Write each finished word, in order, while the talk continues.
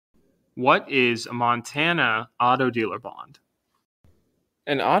What is a Montana auto dealer bond?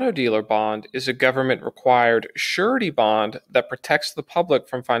 An auto dealer bond is a government-required surety bond that protects the public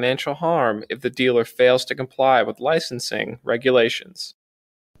from financial harm if the dealer fails to comply with licensing regulations.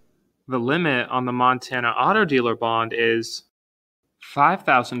 The limit on the Montana auto dealer bond is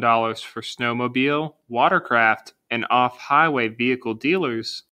 $5,000 for snowmobile, watercraft, and off-highway vehicle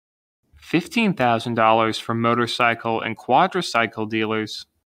dealers, $15,000 for motorcycle and quadricycle dealers,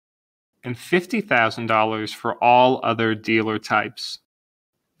 and $50,000 for all other dealer types.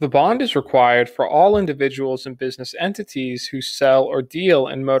 The bond is required for all individuals and business entities who sell or deal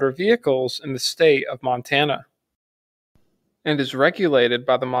in motor vehicles in the state of Montana, and is regulated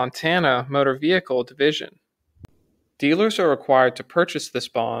by the Montana Motor Vehicle Division. Dealers are required to purchase this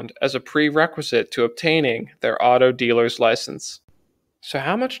bond as a prerequisite to obtaining their auto dealer's license. So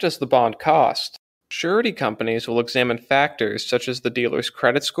how much does the bond cost? Surety companies will examine factors such as the dealer's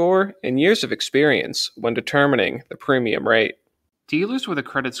credit score and years of experience when determining the premium rate. Dealers with a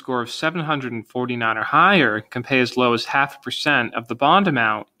credit score of 749 or higher can pay as low as 0.5% of the bond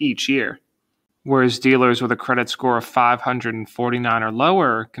amount each year, whereas dealers with a credit score of 549 or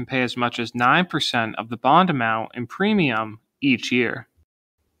lower can pay as much as 9% of the bond amount in premium each year.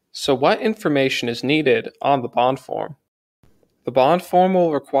 So what information is needed on the bond form? The bond form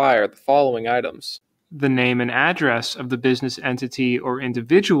will require the following items: the name and address of the business entity or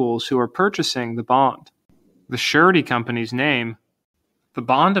individuals who are purchasing the bond, the surety company's name, the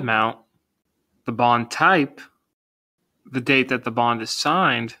bond amount, the bond type, the date that the bond is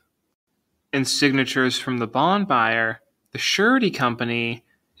signed, and signatures from the bond buyer, the surety company,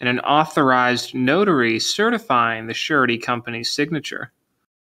 and an authorized notary certifying the surety company's signature.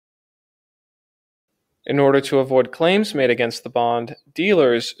 In order to avoid claims made against the bond,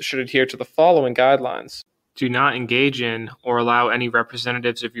 dealers should adhere to the following guidelines. Do not engage in, or allow any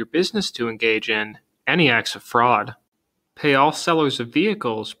representatives of your business to engage in, any acts of fraud. Pay all sellers of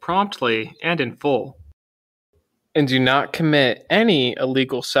vehicles promptly and in full. And do not commit any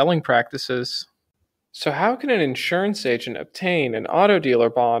illegal selling practices. So how can an insurance agent obtain an auto dealer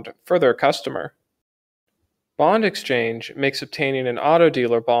bond for their customer? Bond Exchange makes obtaining an auto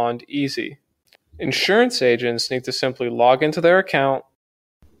dealer bond easy. Insurance agents need to simply log into their account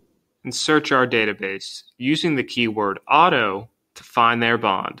and search our database using the keyword auto to find their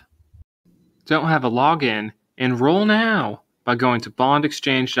bond. Don't have a login? Enroll now by going to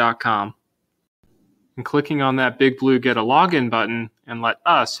bondexchange.com and clicking on that big blue Get a Login button, and let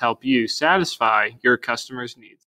us help you satisfy your customers' needs.